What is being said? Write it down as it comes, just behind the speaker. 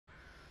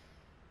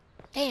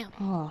Damn.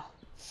 Oh,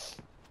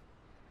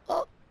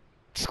 Well,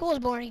 school is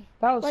boring.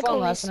 that was Like fun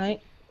always. last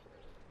night.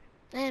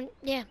 And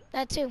yeah,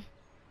 that too.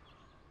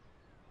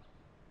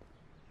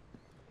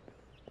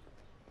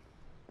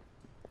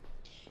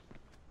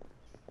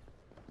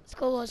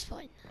 School was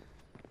fun.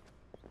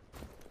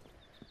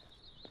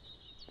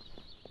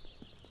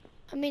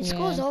 I mean,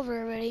 school's Yeah.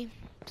 over already.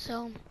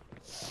 So,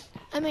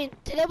 I mean,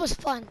 today was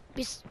fun.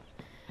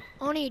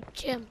 Only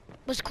gym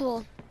was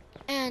cool.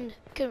 And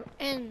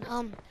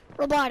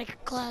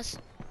robotic class,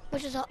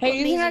 which is Hey,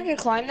 you think I amazing. can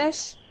climb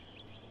this?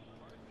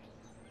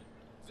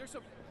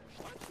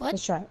 What?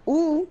 Let's try.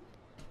 Ooh.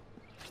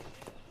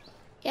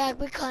 Yeah,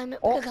 we climb it.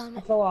 We Oh, can climb I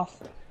it. fell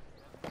off.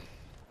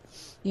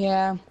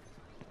 Yeah.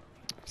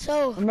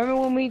 So, Remember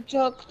when we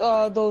took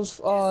those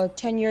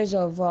 10 years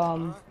of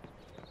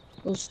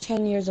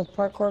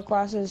parkour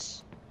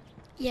classes?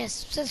 yes,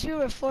 since we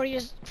were 4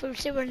 years,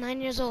 since we were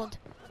 9 years old,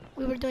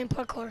 we were doing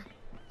parkour,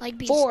 like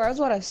Four, beast. that's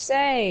what I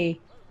say.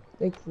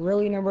 Like,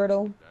 really,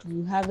 Roberto? Do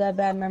you have that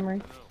bad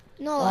memory?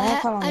 No, Well, I want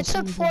to climb on I the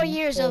took ceiling 4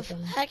 years for of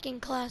them. hacking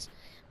class,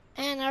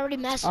 and I already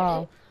mastered it.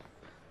 Oh,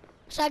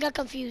 So I got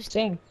confused.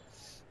 same.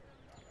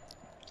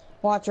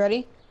 Watch,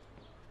 ready?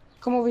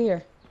 Come over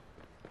here.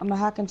 I'm gonna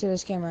hack into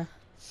this camera.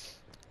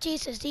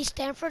 Jesus, these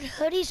Stanford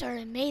hoodies are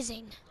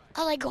amazing.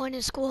 I like going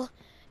to school.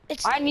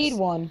 It's I need nice.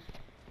 one.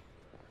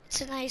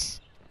 It's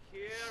nice.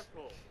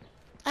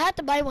 I had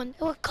to buy one.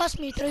 It would cost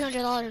me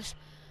 $300,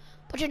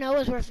 but you know it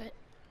was worth it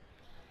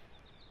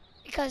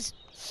because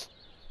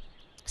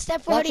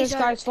Stanford Watch hoodies this are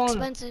guy's phone.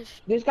 expensive.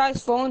 This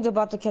guy's phone's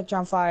about to catch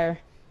on fire.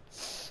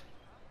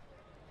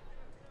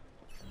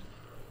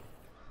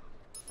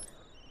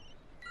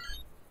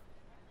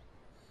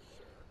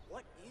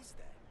 What is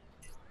that?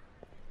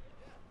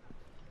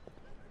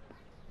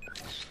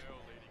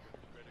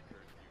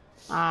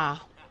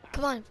 Ah,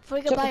 Come on, before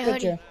we can took buy a a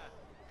hoodie. picture.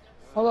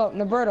 Hold up,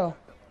 Roberto.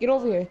 Get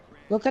over here.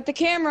 Look at the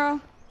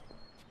camera.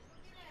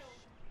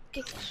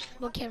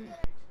 What camera?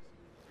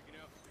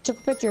 Took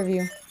a picture of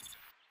you.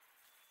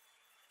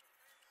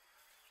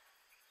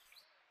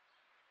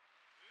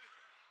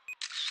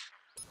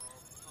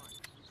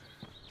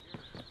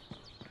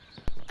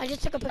 I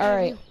just took a picture All of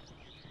right. you.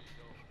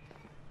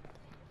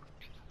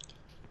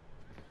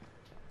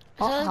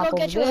 So I'll let's hop go over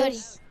get you a hoodie.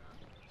 this.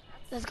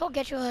 Let's go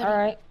get you a hoodie. All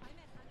right.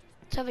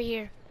 It's over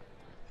here.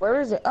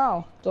 Where is it?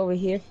 Oh, it's over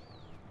here.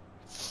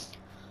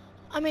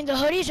 I mean, the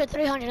hoodies are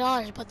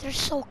 $300, but they're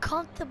so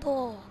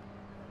comfortable.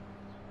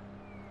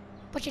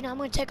 But you know, I'm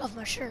gonna take off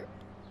my shirt.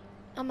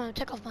 I'm gonna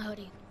take off my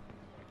hoodie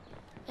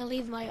and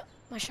leave my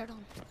shirt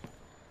on.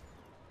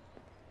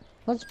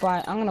 Let's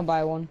buy. I'm gonna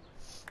buy one.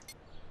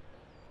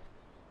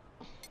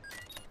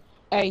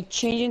 Hey,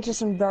 change into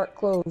some dark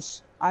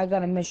clothes. I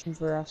got a mission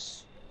for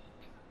us.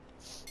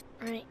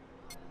 All right.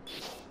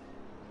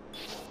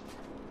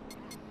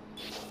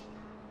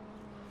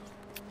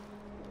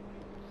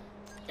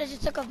 I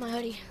just took off my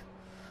hoodie.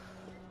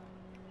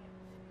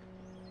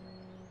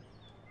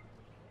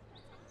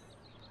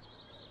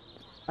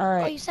 All Oh,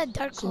 right. you said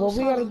dark So what clothes.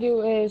 we Hold gotta on.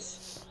 do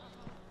is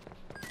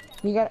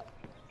we got.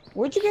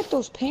 Where'd you get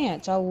those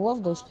pants? I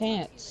love those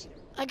pants.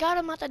 I got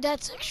them at the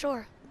dedsec,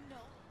 sure.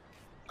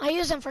 I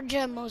use them for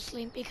gym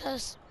mostly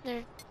because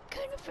they're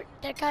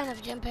kind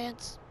of gym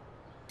pants.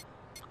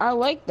 I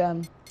like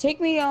them. Take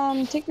me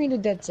to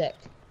dedsec.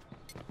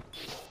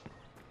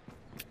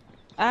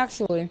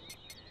 Actually,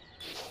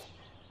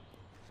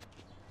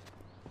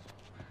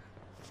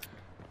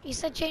 You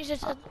said change it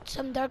to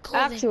some dark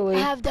clothing. I actually,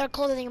 have dark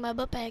clothing in my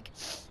book bag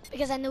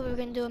because I knew we were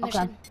gonna do a okay.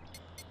 mission.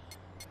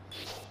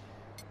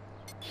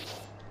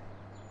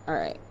 All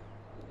right.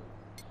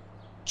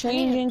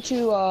 Change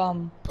into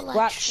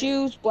black shirt.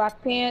 shoes,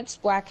 black pants,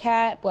 black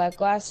hat, black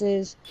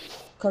glasses.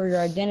 Cover your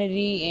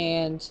identity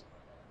and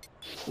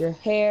your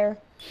hair.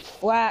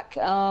 Black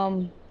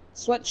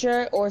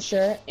sweatshirt or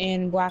shirt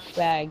and black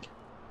bag.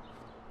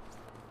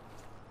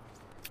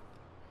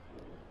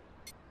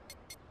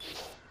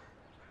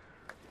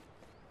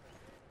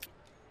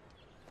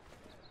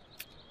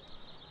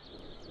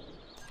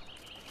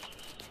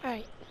 All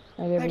right.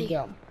 All right, there Ready. we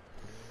go. All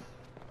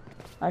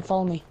right,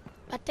 follow me.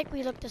 I think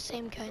we look the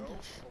same kind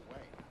of.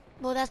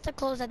 Well, that's the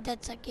clothes that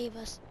DedSec gave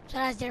us, so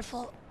that's their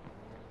fault.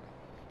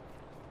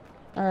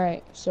 All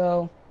right,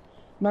 so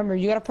remember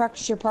you gotta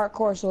practice your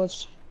parkour. So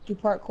let's do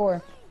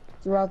parkour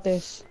throughout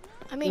this.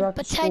 I mean, Throughout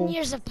but the 10 school.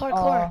 years of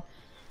parkour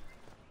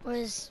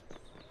was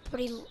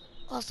pretty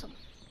awesome.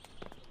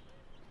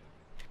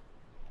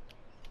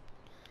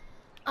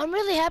 I'm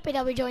really happy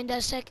that we joined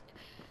DedSec.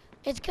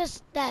 It's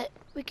because that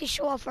we can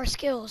show off our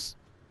skills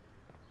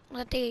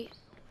that they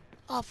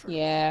offer.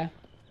 Yeah.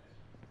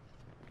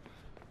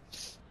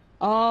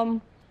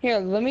 Here,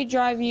 let me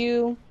drive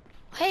you.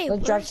 Hey,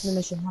 Let's drive to the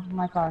mission. Hop in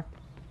my car.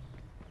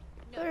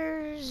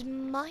 where's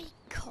my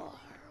car?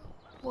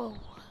 Whoa,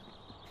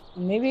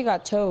 Maybe it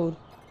got towed.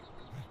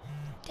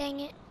 dang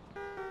it.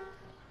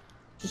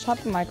 Just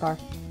hop in my car.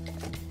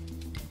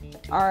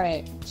 All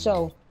right.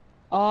 So,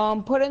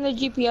 put in the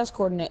GPS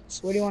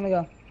coordinates. Where do you want to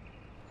go?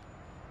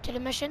 To the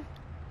mission?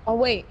 Oh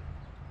wait,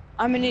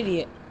 I'm an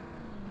idiot.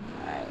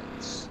 All right.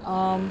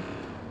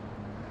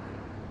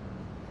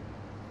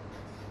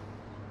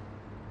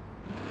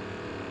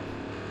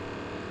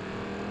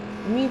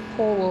 Let me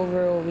pull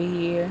over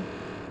here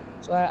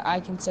so I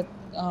can set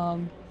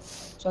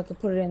so I can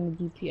put it in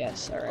the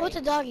GPS. All Oh, it's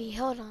right. a doggy.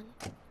 Hold on.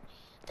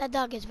 That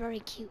dog is very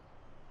cute.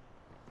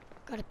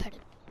 Gotta pet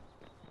it.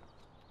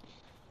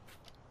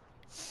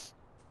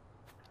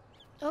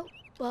 Oh,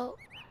 well,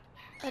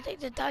 I think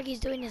the doggy's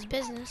doing his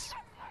business.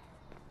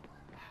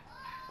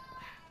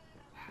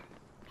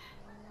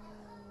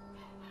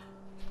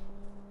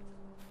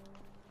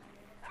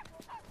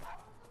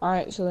 All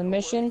right. So the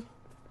mission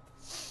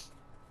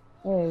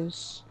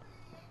is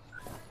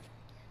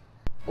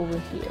over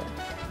here.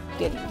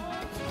 Get him.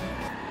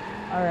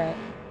 All right.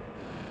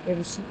 You have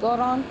your seatbelt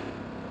on?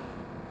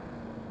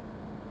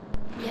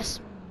 Yes.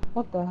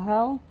 What the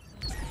hell?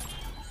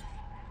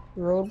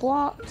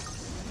 Roadblock?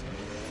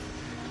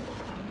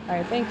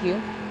 Alright, thank you.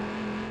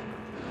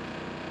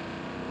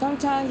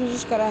 Sometimes you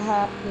just gotta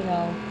hack, you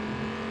know.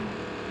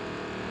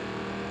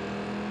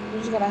 You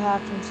just gotta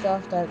hack some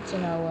stuff that's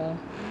in our way.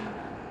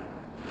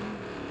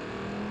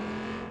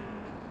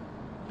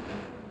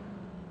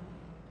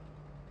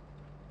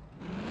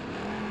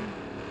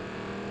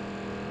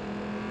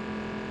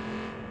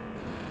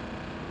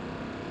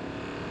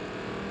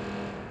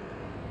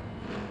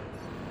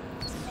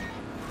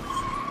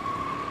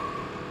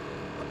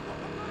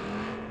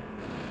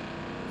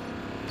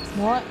 You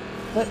know what?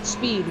 Let's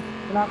speed.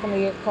 We're not gonna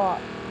get caught.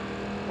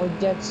 Or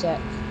dedsec.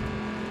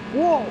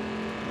 Whoa!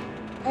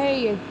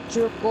 Hey, you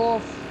jerk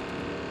off.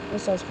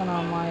 This was kinda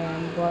on my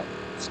end, but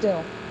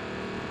still.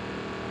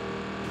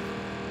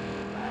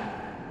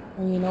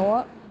 And you know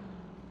what?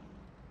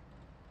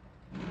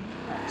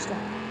 Alright, let's go.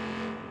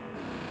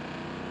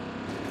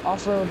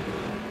 Off-road.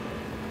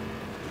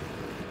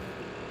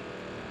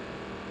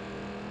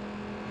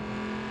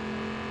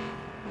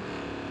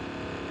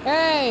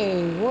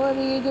 Hey, what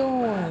are you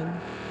doing?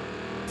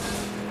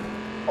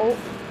 Oh.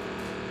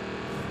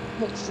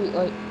 Hit street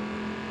light.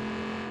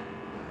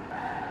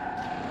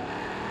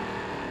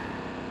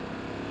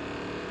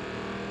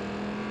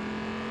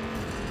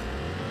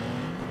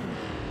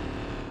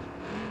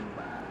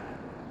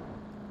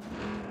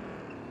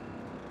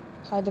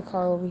 Hide the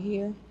car over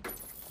here.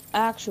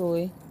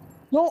 Actually,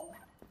 no.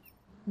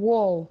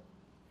 Whoa.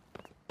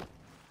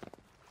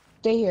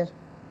 Stay here.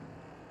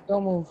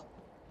 Don't move.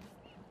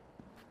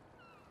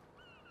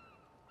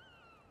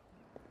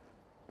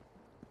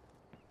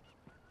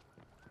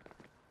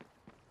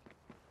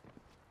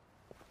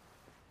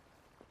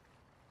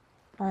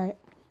 Alright.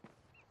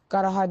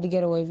 Gotta hide the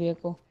getaway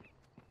vehicle.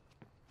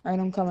 Alright,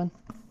 I'm coming.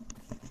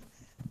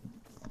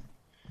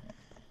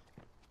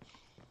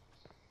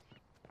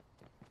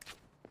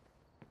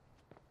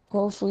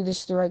 Hopefully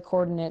this is the right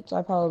coordinates.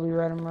 I probably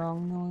read them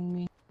wrong, knowing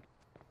me.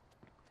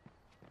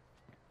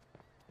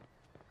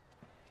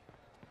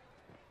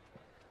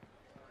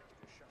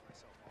 Just shut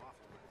myself off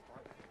in my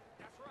apartment.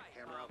 That's right.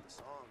 Hammer out the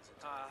songs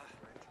and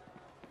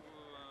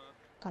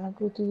Gotta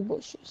go through the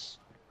bushes.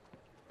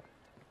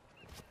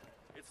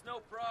 It's no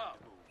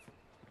problem.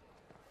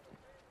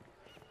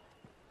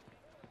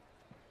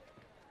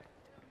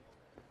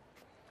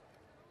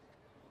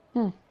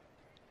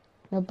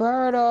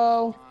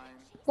 Roberto!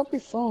 Pick up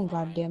your phone,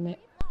 goddammit.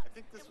 I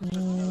think this was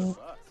just another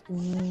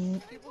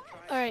bus.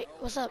 Alright,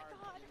 what's up?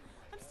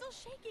 I'm still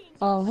shaking.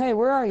 Hey,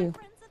 where are you?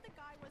 Friend said the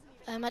guy wasn't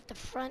even I'm at the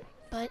front,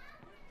 but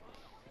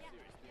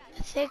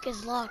I think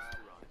it's locked.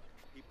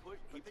 He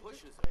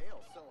pushes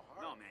Fail so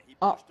hard. No man, he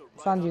Oh, pushed it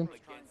right found up you.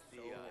 against the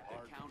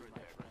counter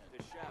there.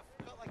 The chef.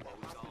 Felt like Well,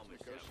 the we call him a hostage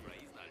chef, right?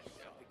 He's not a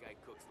chef. The guy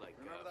cooks like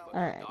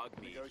Alright. dog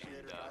meat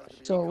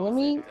and So let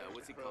me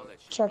what's he call that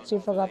shit? check see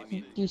if I got Filet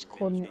mignon, these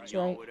coordinates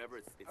right. whatever.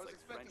 It's like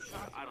French.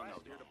 I don't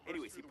know.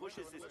 Anyways, he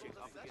pushes his chick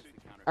up against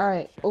the counter.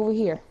 Alright, over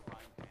here.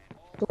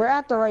 So we're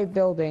at the right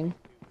building.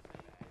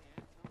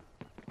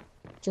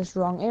 Just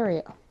wrong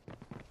area.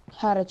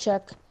 Had to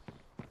check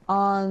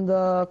on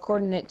the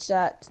coordinates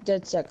that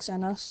dedsec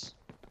sent us.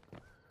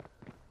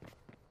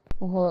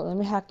 Oh, hold on, let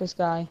me hack this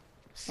guy. I'm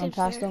Seems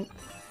past fair. him.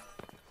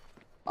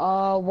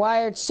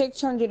 Wired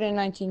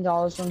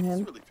 $619 from him.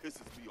 This really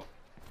pisses me off.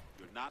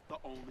 You're not the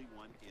only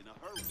one in a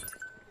hurry.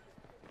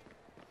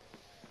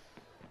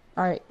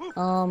 Alright,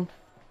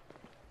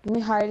 let me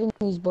hide in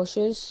these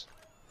bushes.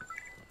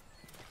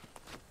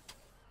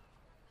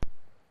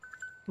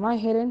 Am I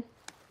hidden?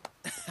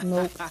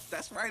 Nope.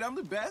 That's right, I'm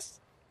the best.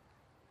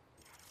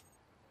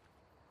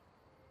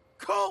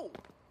 Cool.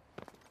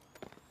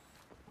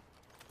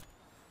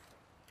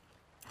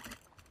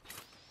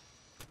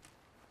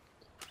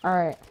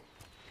 Alright.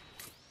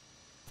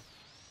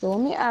 So let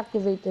me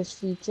activate this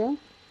feature.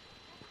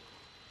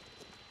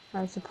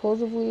 Alright,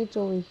 supposedly it's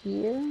over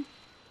here.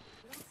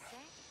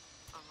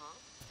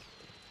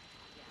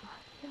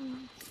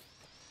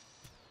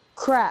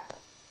 Crap.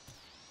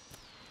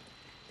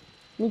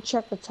 Let me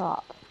check the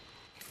top.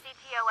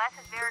 CTOS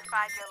has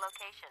verified your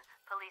location.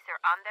 Police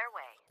are on their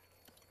way.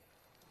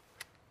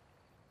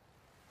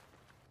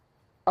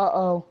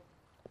 Uh-oh.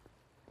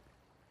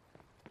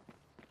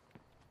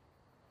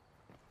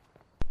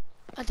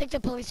 I think the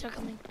police are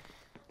coming.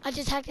 I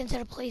just hacked into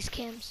the police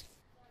cams.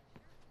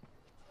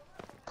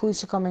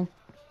 Police are coming.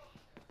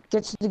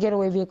 Get to the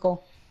getaway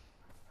vehicle.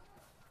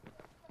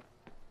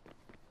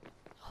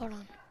 Hold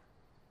on.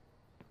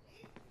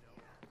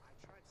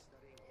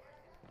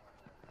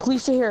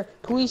 Police are here.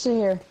 Police are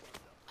here.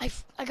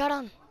 I got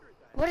on.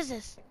 What is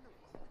this?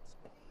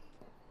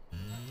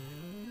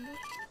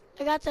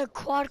 I got the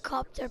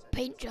quadcopter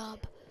paint job.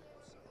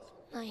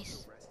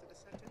 Nice.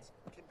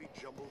 Can be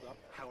jumbled up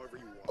however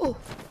you want. Oh,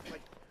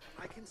 Like,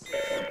 I can say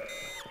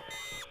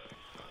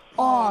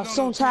Oh, no,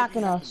 someone's can't be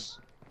hacking happening. us.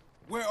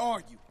 Where are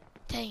you?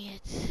 dang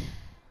it.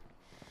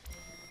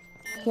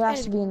 He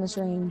has to be in this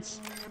range.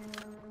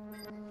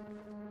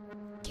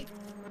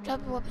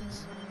 Drop your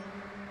weapons.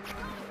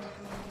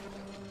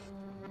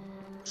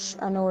 Shh,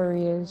 I know where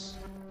he is.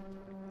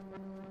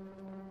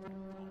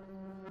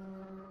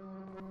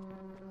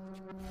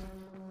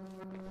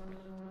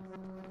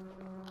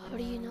 How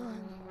do you know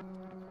him?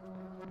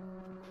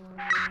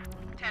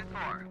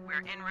 10-4, we're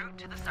en route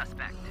to the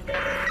suspect. We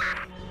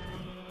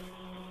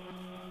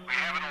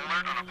have an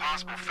alert on a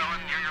possible felon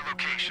near your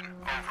location.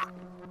 Over.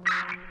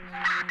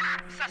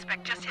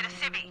 Suspect just hit a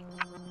civvy.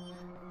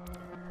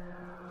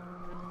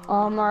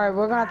 Alright,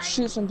 we're gonna have to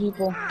shoot some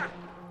people.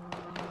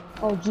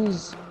 Oh,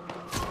 jeez.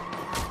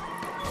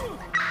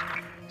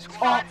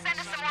 Squad, send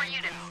us some more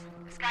units.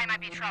 This guy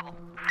might be trouble.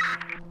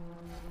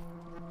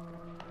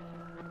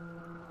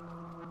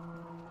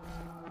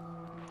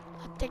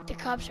 I think the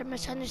cops are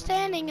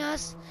misunderstanding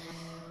us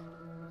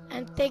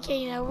and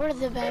thinking that we're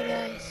the bad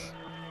guys.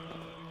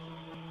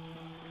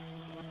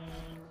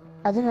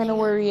 I think I know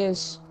where he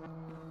is.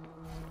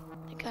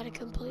 They got it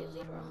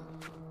completely wrong.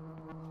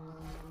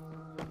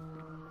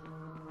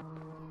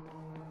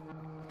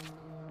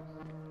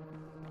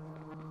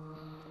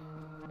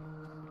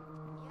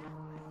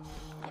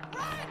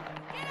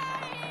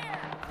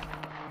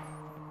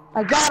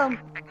 I got him.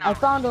 I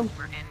found him.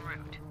 We're en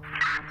route.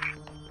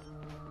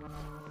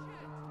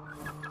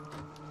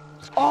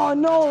 Oh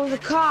no, the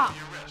cop.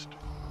 Arrest.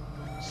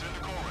 Send the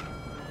coroner.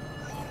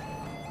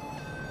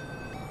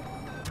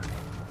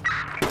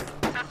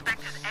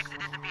 Suspect has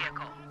exited the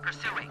vehicle.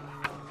 Pursuing.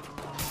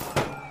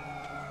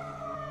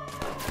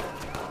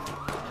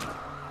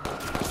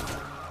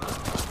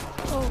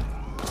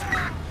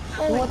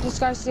 Oh, We want this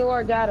guy to steal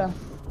our data.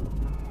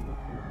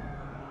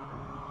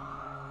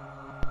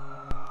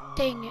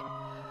 dang it.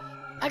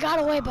 I got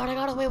away, but I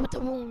got away with the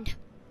wound.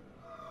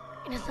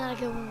 And it's not a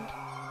good wound.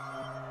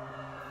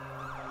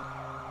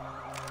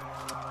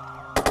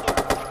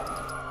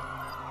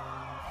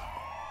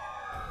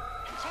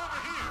 It's over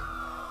here.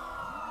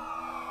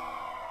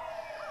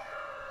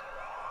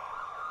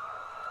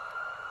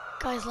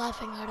 Guy's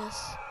laughing at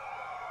us.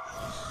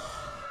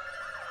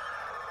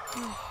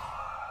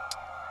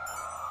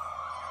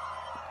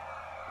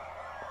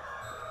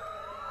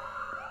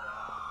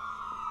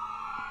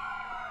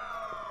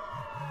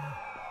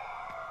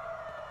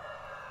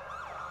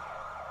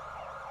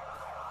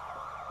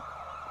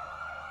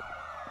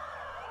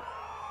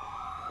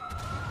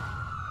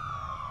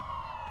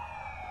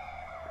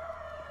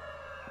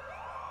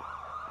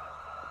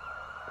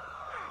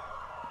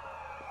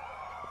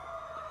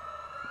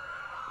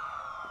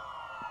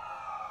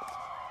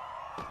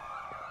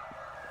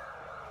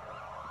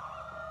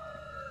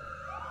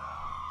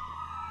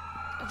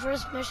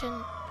 First mission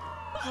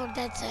for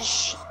dedsec.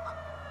 Shh.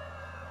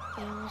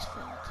 I almost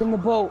failed. Get in the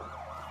boat.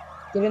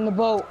 Get in the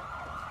boat.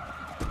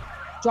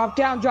 Drop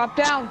down, drop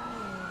down.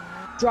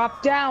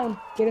 Drop down.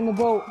 Get in the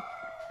boat.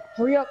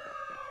 Hurry up.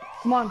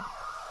 Come on.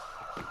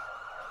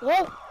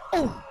 Whoa!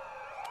 Oh!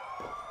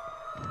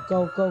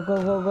 Go, go, go,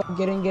 go, go.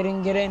 Get in, get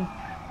in, get in.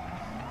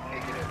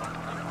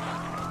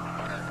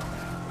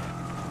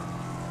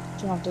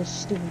 Turn off this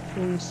stupid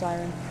police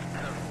siren.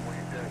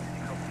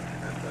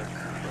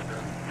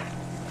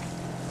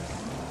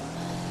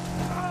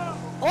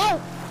 Oh!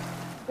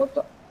 What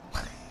the?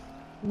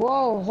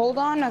 Whoa, hold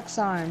on next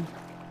time.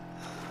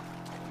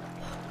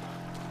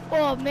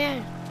 Oh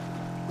man.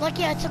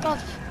 Lucky I took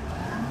off.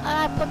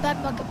 I put back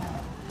my.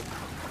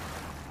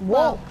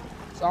 Whoa.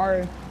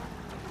 Sorry.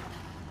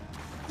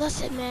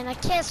 Listen, man, I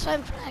can't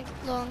swim for that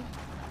long.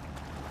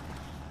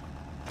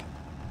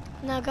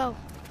 Now go.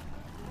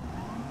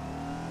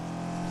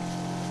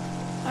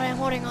 Alright, I'm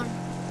holding on.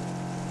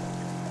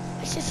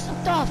 I just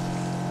slipped off.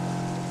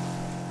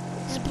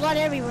 There's blood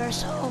everywhere,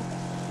 so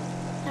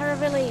never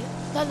really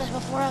done this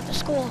before after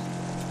school.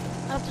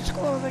 After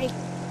school, already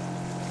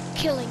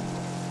killing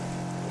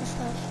and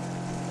stuff.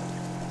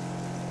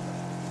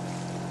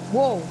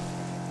 Whoa.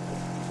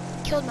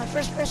 Killed my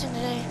first person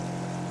today.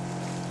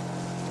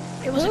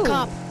 It was Who? a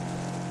cop.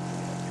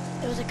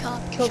 It was a cop.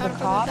 Killed Shot the him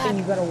from cop the back. and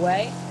you got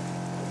away?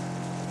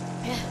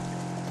 Yeah.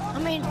 I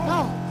mean,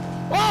 no.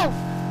 Whoa!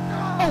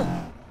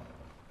 Oh!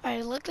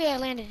 Alright, luckily I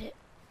landed it.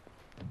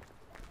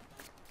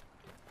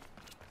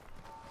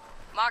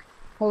 Mark.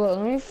 Hold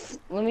on,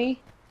 let me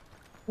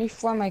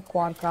fly my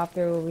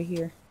quadcopter over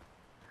here.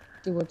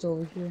 See what's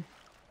over here.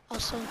 I'll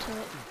swim to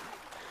it.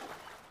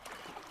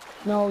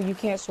 No, you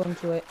can't swim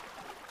to it.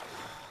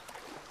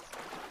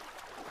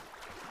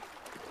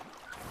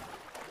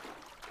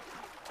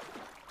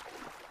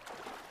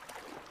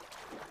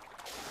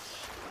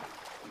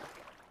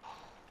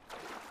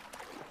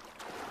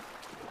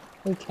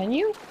 Wait, can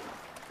you?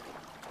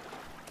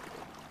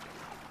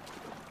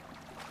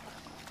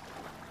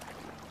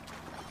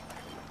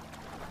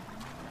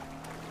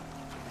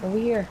 Over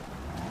here.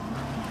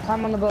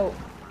 Climb on the boat.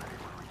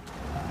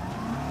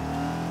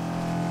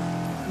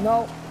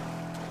 No.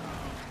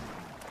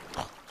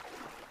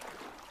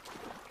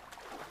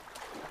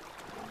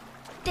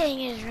 Dang,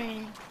 it is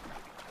raining.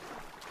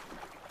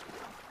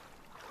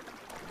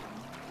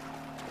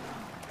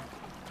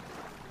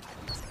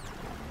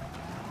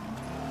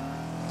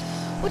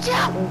 Watch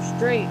out! Go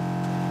straight.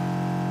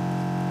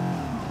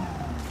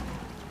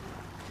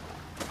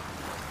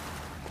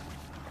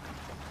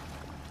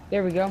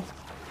 There we go.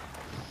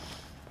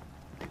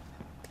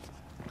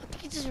 I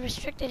think it's a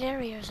restricted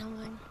area or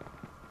something.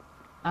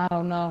 I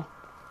don't know.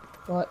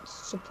 But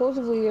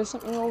supposedly there's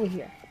something over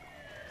here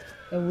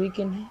that we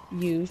can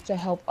use to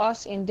help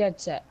us in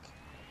dedsec.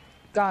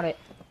 Got it.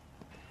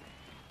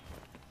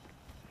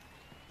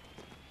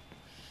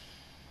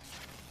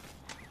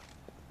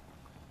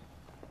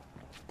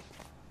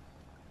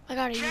 I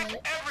gotta use Check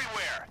it.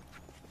 everywhere.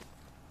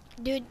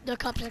 Dude, the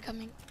cops are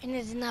coming, and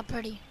it's not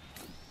pretty.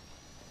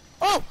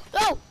 Oh!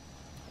 Oh!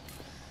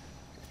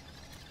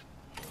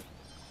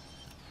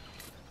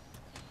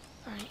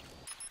 Alright,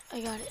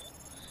 I got it.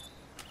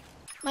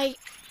 My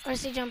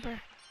RC jumper.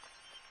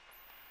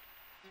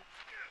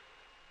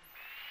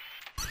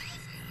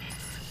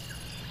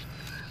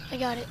 I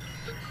got it.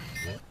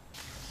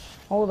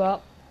 Hold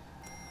up.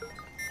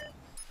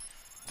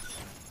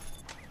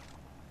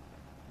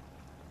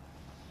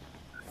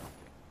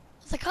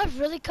 Is the cops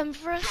really coming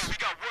for Yo, us? we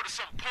got word of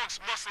some punks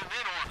muscling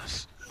in on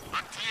us.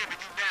 I'm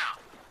DMing you now.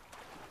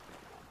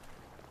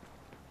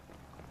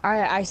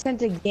 Alright, I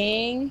sent a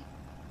gang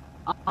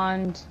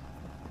on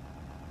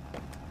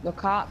the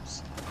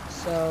cops,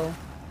 so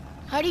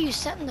How do you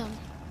send them?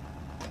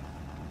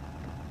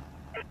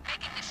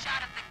 Taking a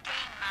shot at the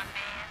game, my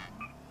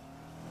man.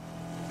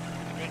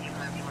 Thank you,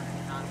 everyone.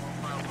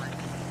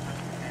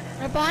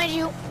 Right behind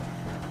you.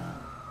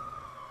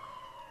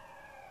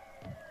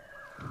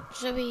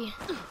 Should we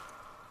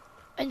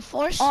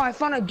enforce? oh, I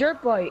found a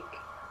dirt bike.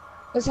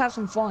 Let's have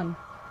some fun.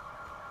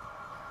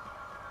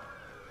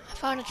 I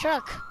found a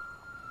truck.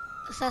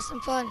 Let's have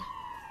some fun.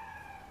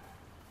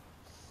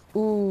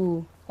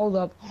 Ooh, hold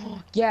up.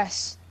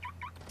 Yes.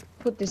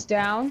 Put this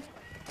down.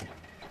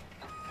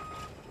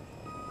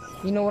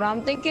 You know what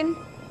I'm thinking?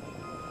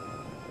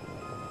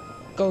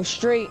 Go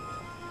straight.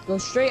 Go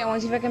straight. I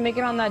want to see if I can make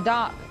it on that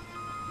dock.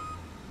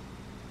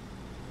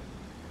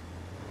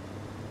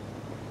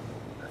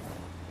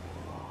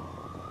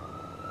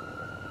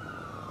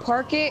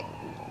 Park it,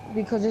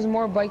 because there's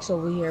more bikes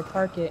over here.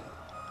 Park it.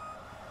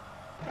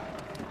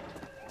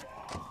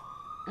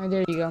 Oh,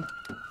 there you go.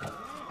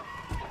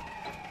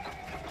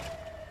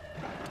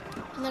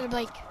 Another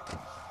bike.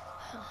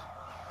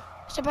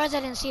 Surprised I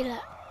didn't see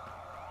that.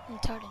 I'm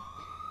retarded.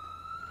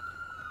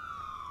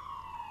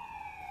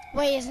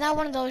 Wait, it's not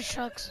one of those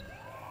trucks.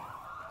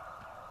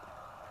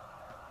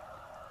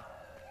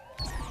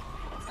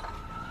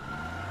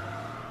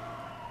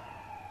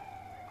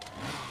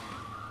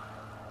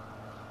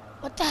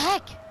 What the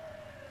heck?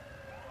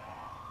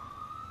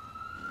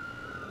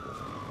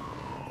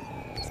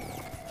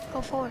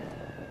 Go forward.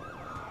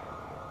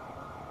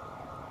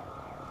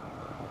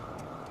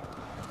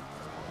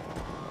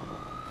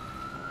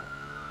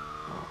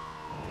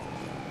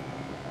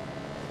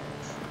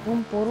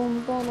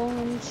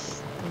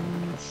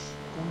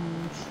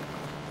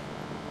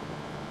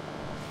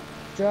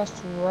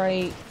 Just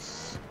right.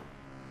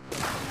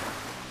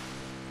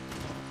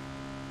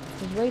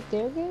 Is right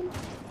there good?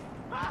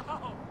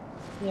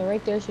 Yeah,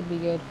 right there should be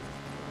good.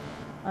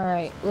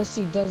 Alright, let's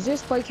see. Does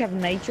this bike have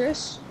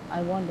nitrous?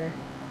 I wonder.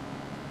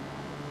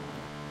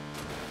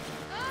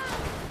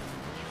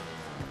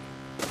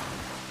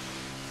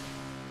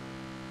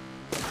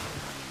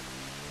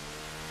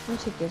 Let me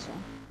take this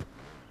one.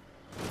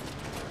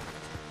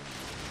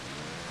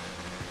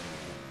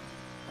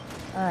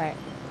 Alright.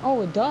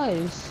 Oh, it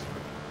does.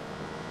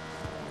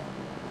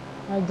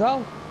 Alright,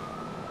 go.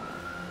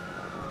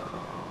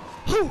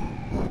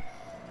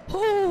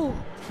 Oh!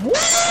 Woo!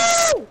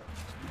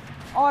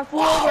 Oh, I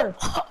flew over.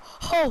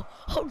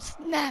 Oh,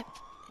 snap.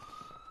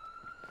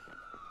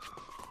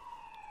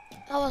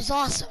 That was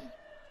awesome.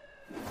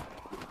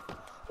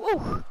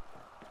 Woo!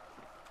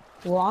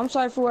 Well, I'm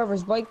sorry for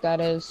whoever's bike that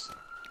is.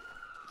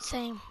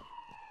 Same.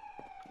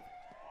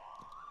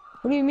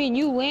 What do you mean?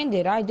 You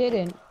landed. I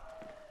didn't.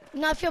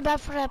 No, I feel bad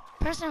for that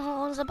person who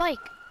owns the bike.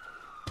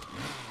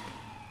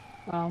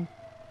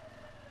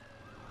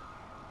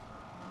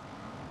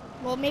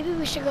 Well, maybe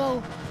we should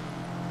go.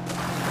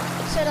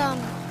 It's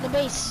at the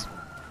base.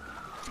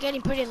 It's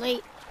getting pretty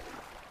late,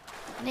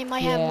 and they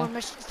might have Yeah. more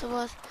missions to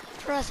us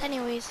for us,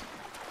 anyways.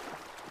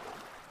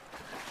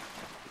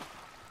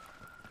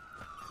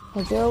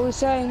 Like they always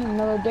say,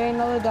 another day,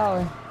 another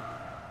dollar.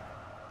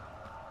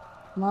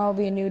 Tomorrow will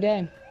be a new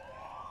day.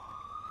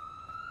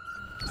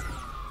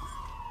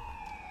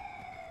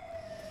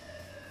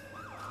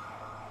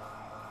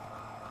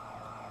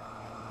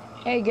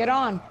 Hey, get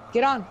on.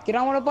 Get on. Get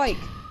on with a bike.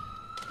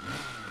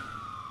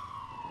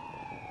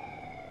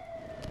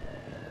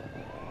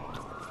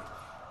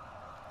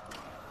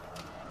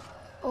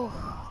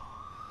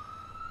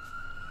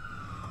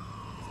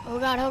 Oh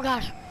god, oh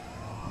god.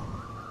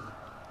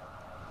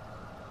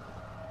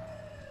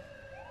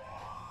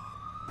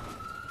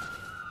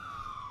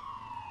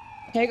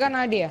 Hey, I got an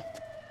idea.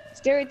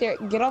 Stay right there.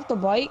 Get off the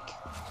bike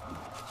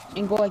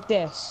and go like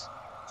this.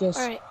 Just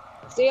Alright.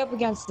 stay up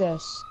against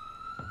this.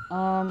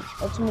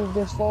 Let's move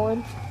this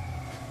forward.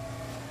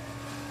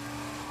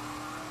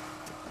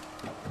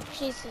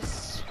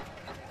 Jesus.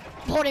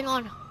 I'm holding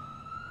on.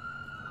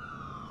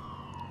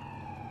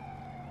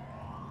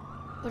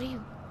 What are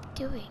you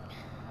doing?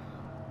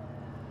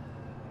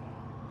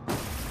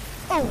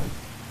 Oh!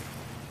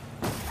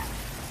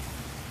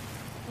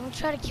 Don't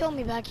try to kill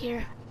me back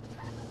here.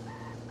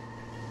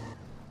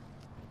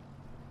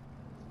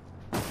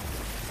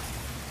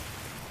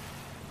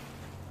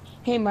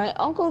 Hey, my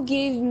uncle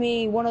gave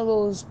me one of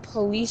those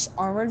police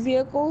armored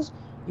vehicles.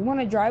 You want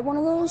to drive one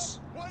of those?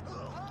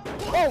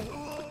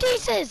 Oh!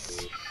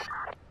 Jesus!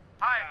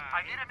 Hi,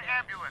 I need an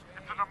ambulance.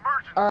 It's an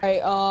emergency.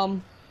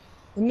 Alright,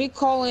 let me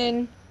call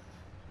in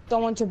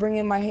someone to bring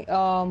in my,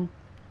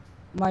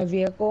 my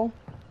vehicle.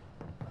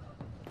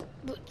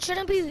 But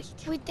shouldn't we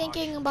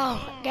thinking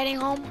about getting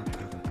home?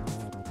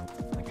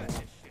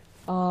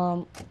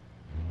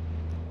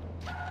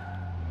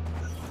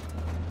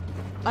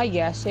 I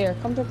guess. Here,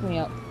 come pick me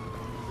up.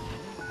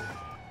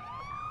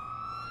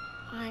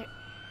 Alright.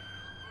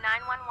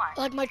 911.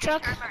 Like my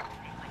truck? Emergency,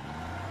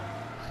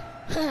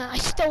 please. I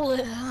stole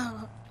it.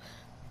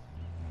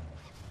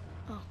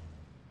 Oh.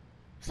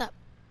 Stop.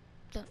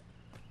 Don't.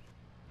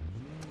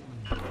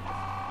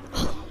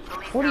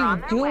 What are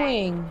you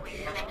doing?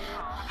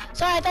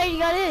 Sorry, I thought you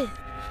got it.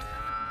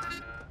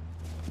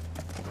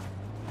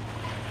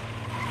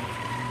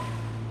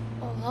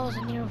 Oh, that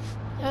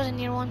was a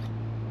near one.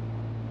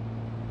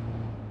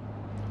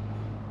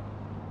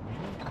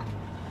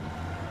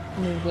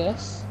 Move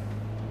this.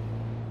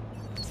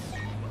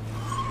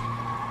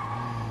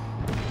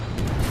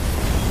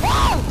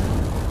 Whoa!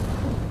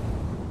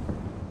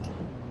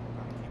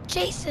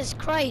 Jesus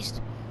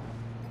Christ.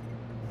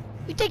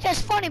 You think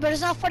that's funny, but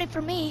it's not funny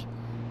for me.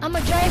 I'm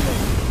a driver.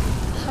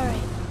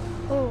 Alright.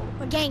 Oh,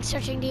 a gang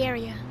searching the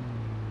area.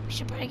 We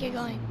should probably get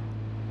going.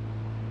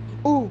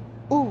 Ooh,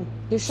 ooh,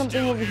 there's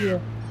something over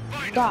here.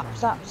 Stop,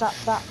 stop, stop,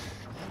 stop.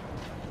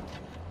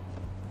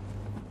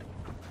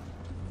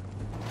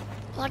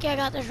 Lucky I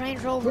got this Range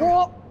Rover.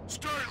 Whoa!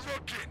 Start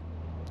looking.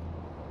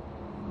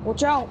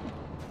 Watch out.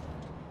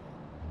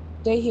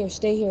 Stay here,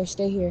 stay here,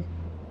 stay here.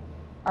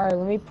 Alright,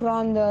 let me put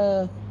on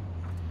the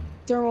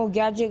thermal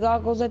gadget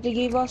goggles that they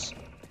gave us.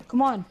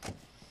 Come on.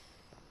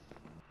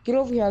 Get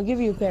over here, I'll give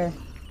you a pair.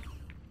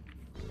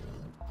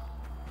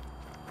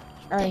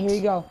 Alright, here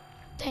you go.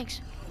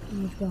 Thanks.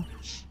 Let's go.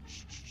 Shh,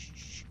 shh, shh,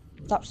 shh.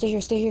 Stop, stay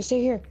here, stay here,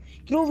 stay here.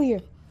 Get over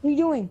here. What are you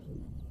doing?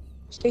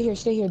 Stay here,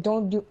 stay here.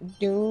 Don't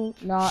do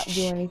not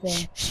do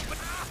anything.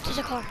 There's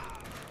a car.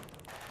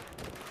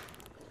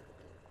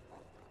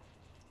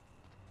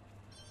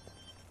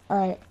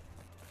 Alright.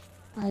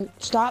 Alright,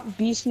 stop,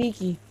 be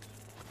sneaky.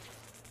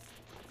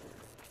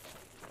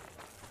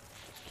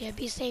 Yeah,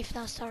 be safe,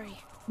 not sorry.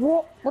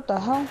 What the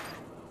hell?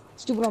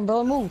 Stupid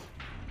umbrella, move.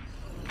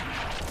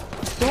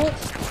 Don't,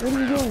 what are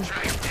you doing?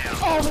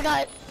 Oh, we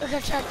got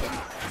trapped in.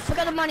 We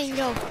got the money and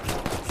go.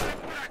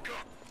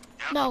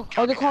 No.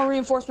 Oh, they're calling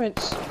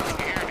reinforcements.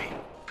 Hear me.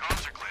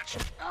 Comms are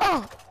glitched.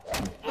 Oh.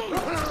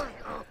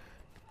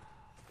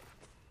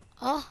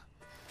 Oh.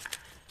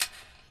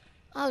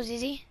 That was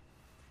easy.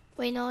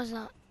 Wait, no, it's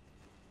not.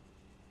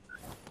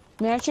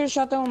 Man, I should have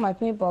shot them with my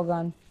paintball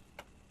gun.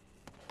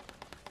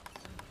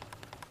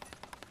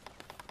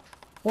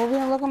 Well, we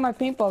didn't look at my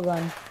paintball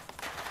gun.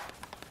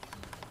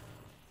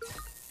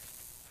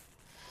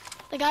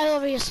 The guy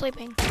over here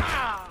sleeping.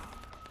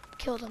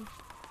 Killed him.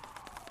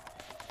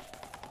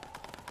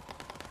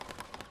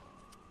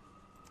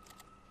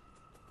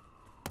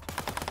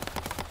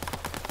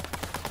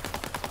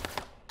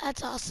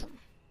 That's awesome.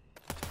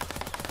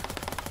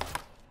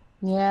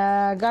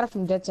 Yeah, I got it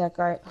from dedsec.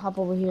 Alright, hop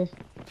over here.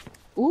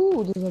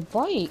 Ooh, there's a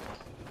bike.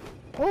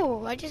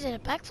 Oh, I just did a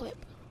backflip.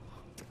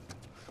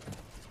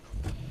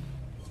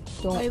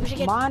 Don't Alright, we should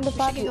get- mind if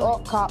we I should get do.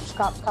 going. Oh, cops.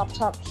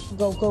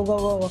 Go, go, go,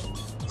 go, go.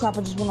 Crap,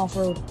 I just went off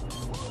road.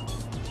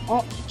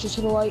 Oh, just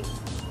hit a light.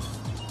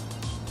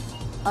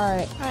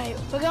 Alright. Alright,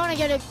 we're going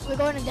to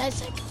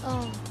dedsec.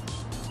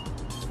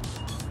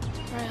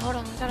 Alright, hold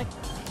on,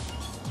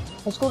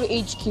 Let's go to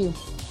HQ.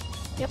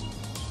 Yep.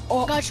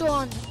 Oh, I got you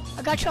on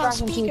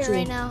Cracking speaker 2-2.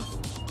 right now.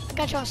 I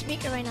got you on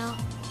speaker right now.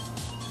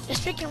 The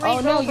freaking oh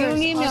Range no, Rover you don't is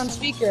need me on awesome.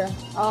 speaker.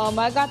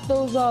 I got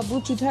those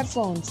Bluetooth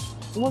headphones.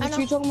 The ones I that know.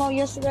 you were talking about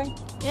yesterday?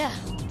 Yeah.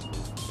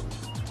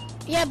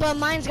 Yeah, but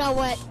mine's got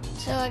wet,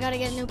 so I gotta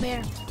get a new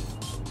pair.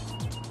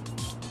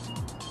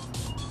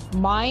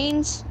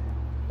 Mines?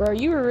 Bro,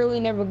 you were really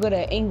never good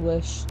at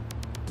English.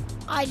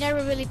 I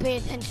never really pay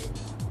attention.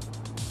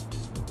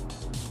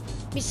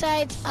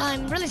 Besides,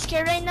 I'm really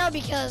scared right now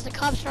because the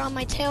cops are on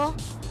my tail,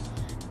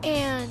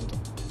 and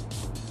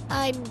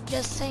I'm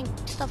just saying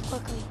stuff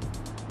quickly.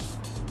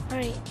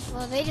 Alright,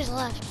 well they just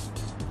left.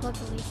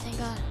 Luckily, thank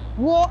God.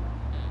 What?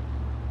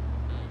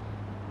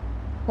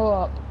 Hold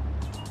up.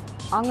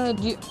 I'm gonna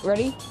do.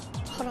 Ready?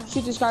 Hold on.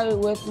 Shoot this guy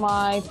with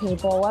my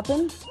paintball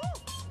weapon.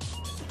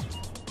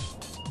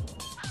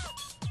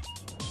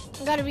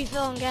 I gotta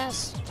refill on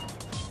gas.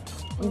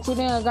 I'm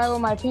shooting a guy with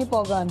my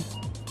paintball gun.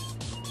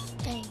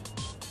 Dang.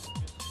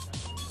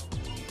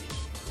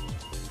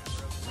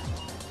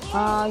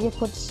 Get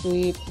put to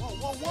sleep.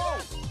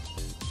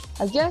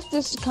 I guess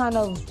this is kind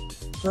of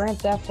Grand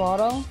Theft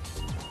Auto.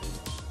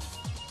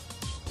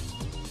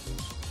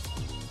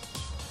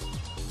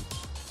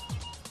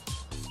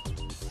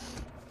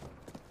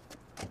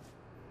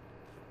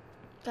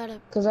 Got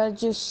it. Cause I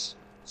just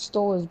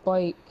stole his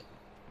bike.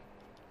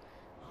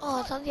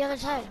 Oh, it's on the other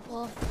side.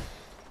 Well,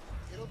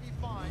 It'll be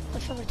fine.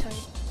 what's your return?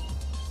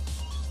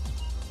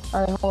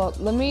 Alright, hold up.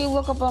 Let me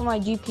look up on my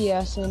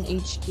GPS in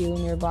HQ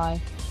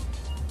nearby.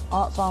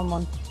 Oh, found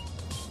one.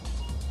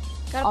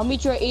 I'll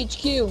meet you at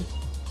HQ.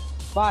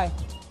 Bye.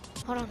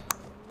 Hold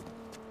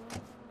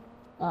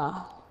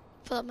on.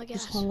 Fill up my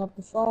gas. Just hung up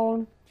the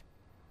phone.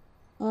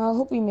 I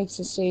hope he makes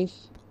it safe.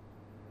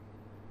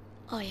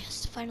 Oh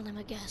yes, finally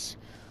my gas.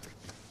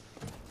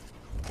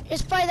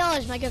 It's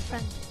 $5, my good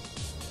friend.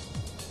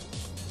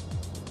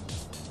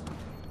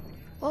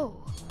 Whoa.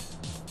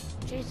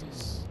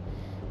 Jesus.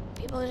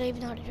 People don't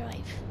even know how to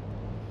drive.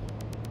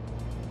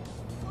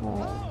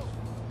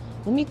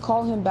 Let me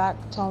call him back,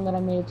 tell him that I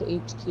made it to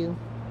HQ.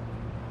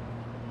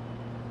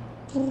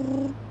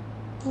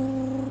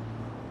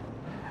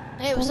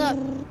 Hey, what's up?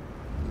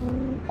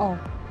 Oh.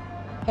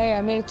 Hey,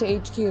 I made it to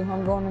HQ.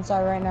 I'm going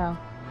inside right now.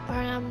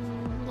 Alright,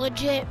 I'm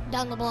legit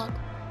down the block.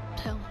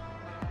 So,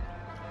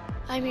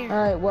 I'm here.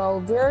 Alright, well,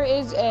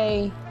 there's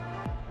a,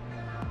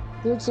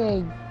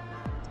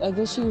 I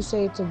guess you would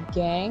say it's a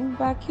gang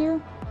back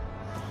here.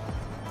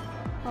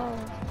 Oh.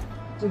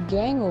 It's a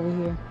gang over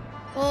here.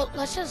 Well,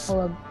 let's just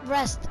Hold up.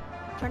 rest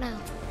for now.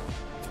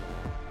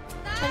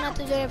 Try not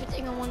to do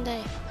everything in one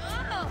day.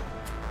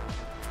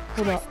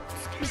 Hold up.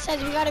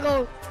 Besides, we gotta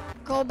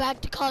go back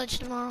to college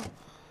tomorrow.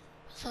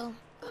 So,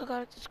 gotta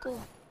go to school.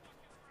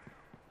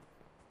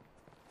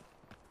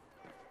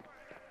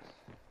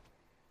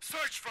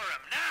 Search for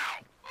him now!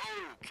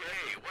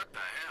 Okay, what the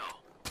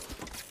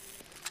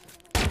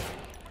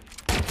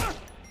hell?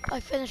 I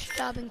finished the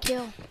job and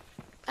kill.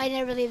 I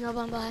never leave no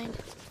one behind.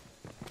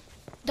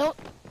 Don't.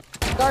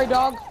 Sorry,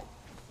 dog.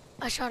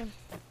 I shot him.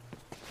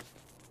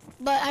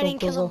 But I Go,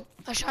 didn't go, kill him. go.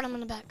 I shot him in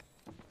the back.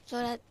 So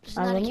that's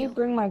Alright, not a let me kill.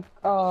 bring my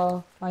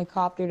my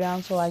copter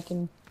down so I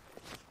can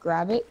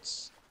grab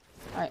it.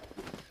 Alright,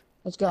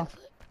 let's go.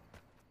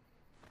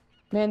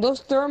 Man,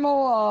 those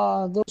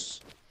thermal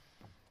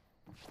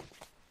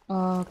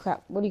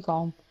crap, what do you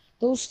call them?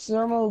 Those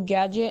thermal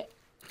gadget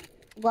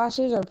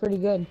glasses are pretty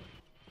good.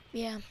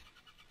 Yeah.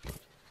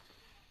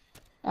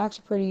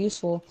 Actually pretty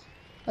useful.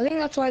 I think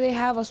that's why they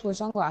have us wear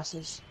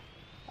sunglasses.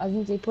 I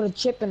think they put a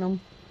chip in them.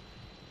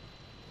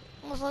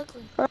 Most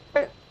likely. Alright.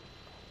 That's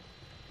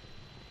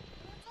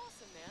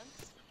awesome, man.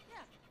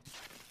 Yeah.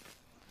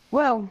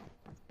 Well,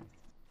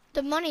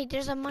 The money,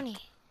 there's a money.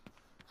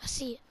 I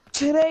see it.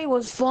 today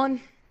was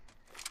fun.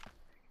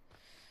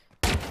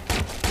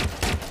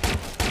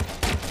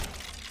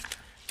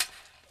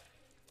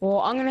 Well,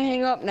 I'm gonna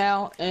hang up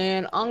now,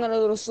 and I'm gonna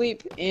go to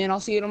sleep, and I'll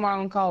see you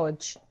tomorrow in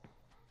college.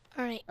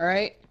 Alright.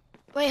 Alright?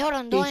 Wait, hold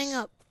on. Don't Peace. hang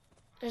up.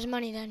 There's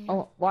money down here.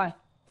 Oh, why?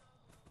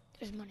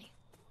 There's money.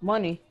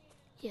 Money?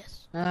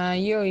 Yes.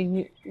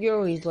 You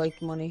always like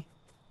money.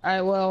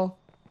 Alright, well,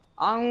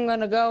 I'm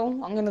gonna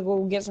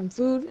go get some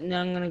food, and then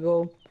I'm gonna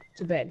go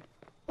to bed.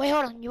 Wait,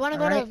 hold on. You wanna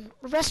go to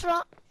a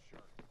restaurant?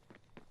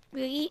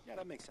 We'll eat? Yeah,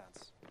 that makes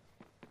sense.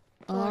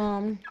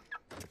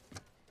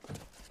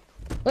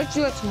 Let's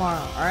do it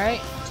tomorrow, alright?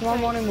 Tomorrow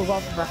morning we'll go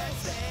out for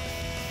breakfast.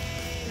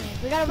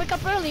 We gotta wake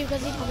up early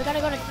because we gotta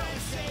go to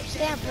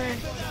Stanford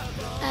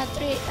at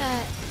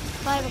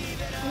 5.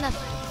 Not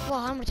 5. Well,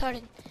 I'm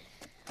retarded.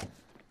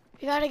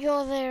 We gotta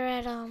go there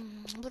at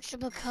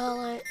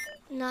whatchamacallit,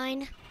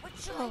 9.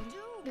 So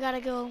we gotta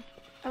go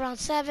around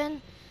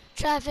 7.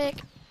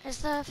 Traffic and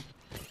stuff.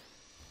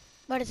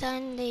 By the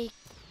time they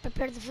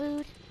prepare the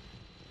food.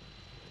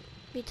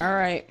 be time.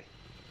 Alright.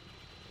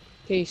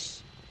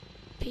 Peace.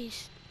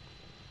 Peace.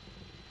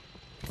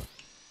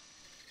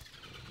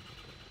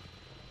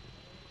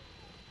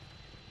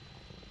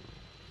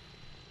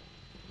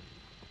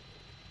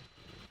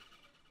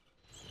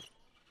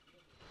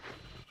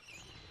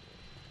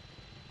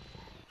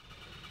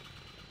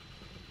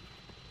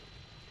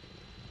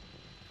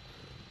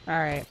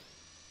 Alright.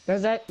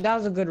 That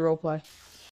was a good roleplay.